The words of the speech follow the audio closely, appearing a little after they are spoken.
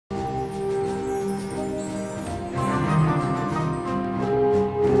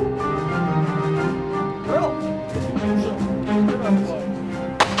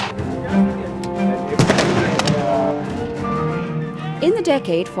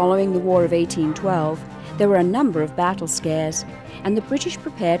decade following the War of 1812, there were a number of battle scares, and the British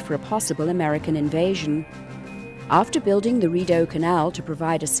prepared for a possible American invasion. After building the Rideau Canal to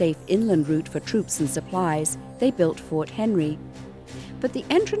provide a safe inland route for troops and supplies, they built Fort Henry. But the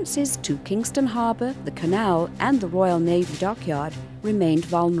entrances to Kingston Harbour, the Canal, and the Royal Navy dockyard remained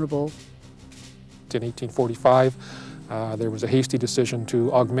vulnerable. In 1845, there was a hasty decision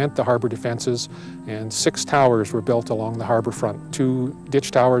to augment the harbour defences, and 6 towers were built along the harbour front. 2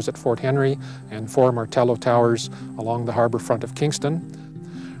 ditch towers at Fort Henry and 4 Martello Towers along the harbour front of Kingston.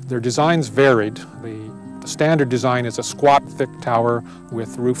 Their designs varied. The standard design is a squat, thick tower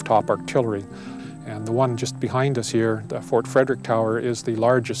with rooftop artillery. And the one just behind us here, the Fort Frederick Tower, is the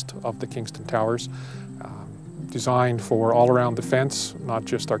largest of the Kingston Towers, designed for all-around defense, not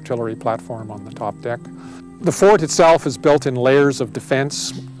just artillery platform on the top deck. The fort itself is built in layers of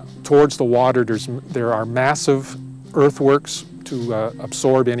defense. Towards the water, there are massive earthworks to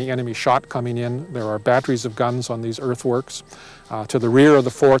absorb any enemy shot coming in. There are batteries of guns on these earthworks. To the rear of the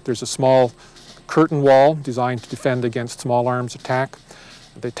fort, there's a small curtain wall designed to defend against small arms attack.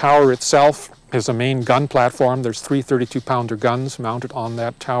 The tower itself is a main gun platform. There's 3 32-pounder guns mounted on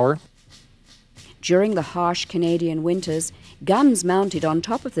that tower. During the harsh Canadian winters, guns mounted on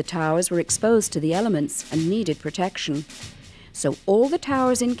top of the towers were exposed to the elements and needed protection. So all the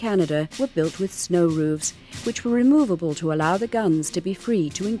towers in Canada were built with snow roofs, which were removable to allow the guns to be free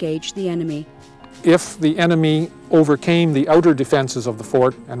to engage the enemy. If the enemy overcame the outer defenses of the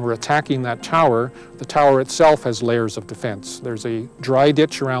fort and were attacking that tower, the tower itself has layers of defense. There's a dry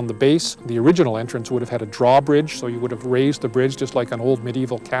ditch around the base. The original entrance would have had a drawbridge, so you would have raised the bridge just like an old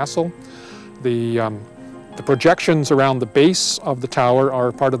medieval castle. The projections around the base of the tower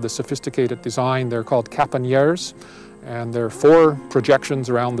are part of the sophisticated design. They're called caponières, and there are 4 projections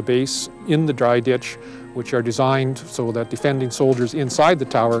around the base in the dry ditch, which are designed so that defending soldiers inside the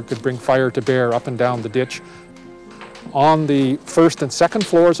tower could bring fire to bear up and down the ditch. On the 1st and 2nd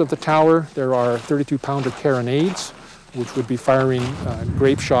floors of the tower, there are 32-pounder carronades, which would be firing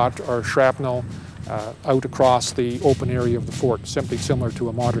grape shot or shrapnel out across the open area of the fort, simply similar to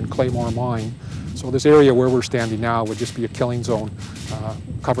a modern claymore mine. So this area where we're standing now would just be a killing zone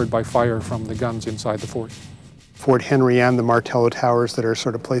covered by fire from the guns inside the fort. Fort Henry and the Martello Towers that are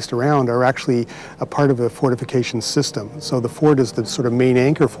sort of placed around are actually a part of a fortification system. So the fort is the sort of main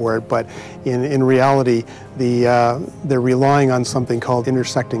anchor for it, but in reality, they're relying on something called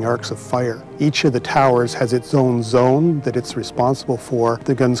intersecting arcs of fire. Each of the towers has its own zone that it's responsible for.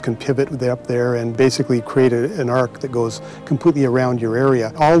 The guns can pivot up there and basically create an arc that goes completely around your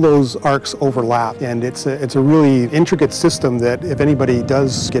area. All those arcs overlap, and it's a really intricate system that if anybody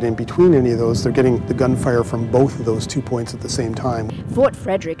does get in between any of those, they're getting the gunfire from both of those 2 points at the same time. Fort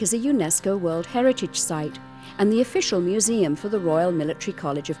Frederick is a UNESCO World Heritage Site and the official museum for the Royal Military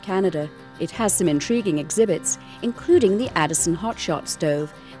College of Canada. It has some intriguing exhibits, including the Addison hotshot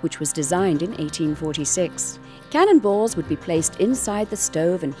stove, which was designed in 1846. Cannonballs would be placed inside the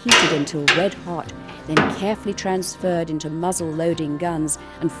stove and heated until red hot, then carefully transferred into muzzle-loading guns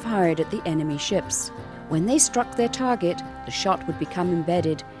and fired at the enemy ships. When they struck their target, the shot would become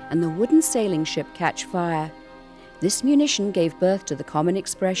embedded and the wooden sailing ship catch fire. This munition gave birth to the common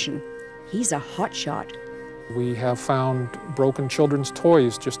expression, "He's a hot shot." We have found broken children's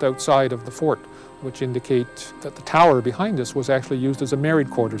toys just outside of the fort, which indicate that the tower behind us was actually used as a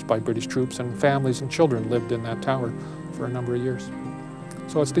married quarters by British troops, and families and children lived in that tower for a number of years.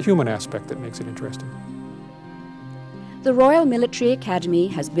 So it's the human aspect that makes it interesting. The Royal Military Academy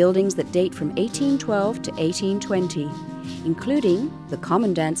has buildings that date from 1812 to 1820, including the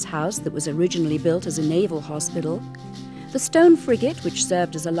Commandant's House that was originally built as a naval hospital, the stone frigate which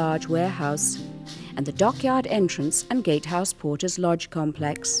served as a large warehouse, and the dockyard entrance and gatehouse porter's lodge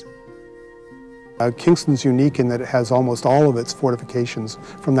complex. Kingston's unique in that it has almost all of its fortifications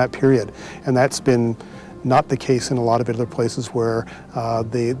from that period, and that's been not the case in a lot of other places where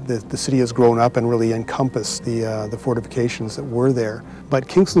the city has grown up and really encompassed the fortifications that were there. But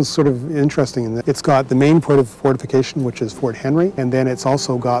Kingston's sort of interesting in that it's got the main point of fortification, which is Fort Henry, and then it's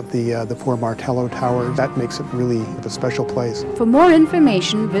also got the 4 Martello Towers. That makes it really a special place. For more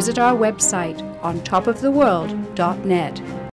information, visit our website on topoftheworld.net.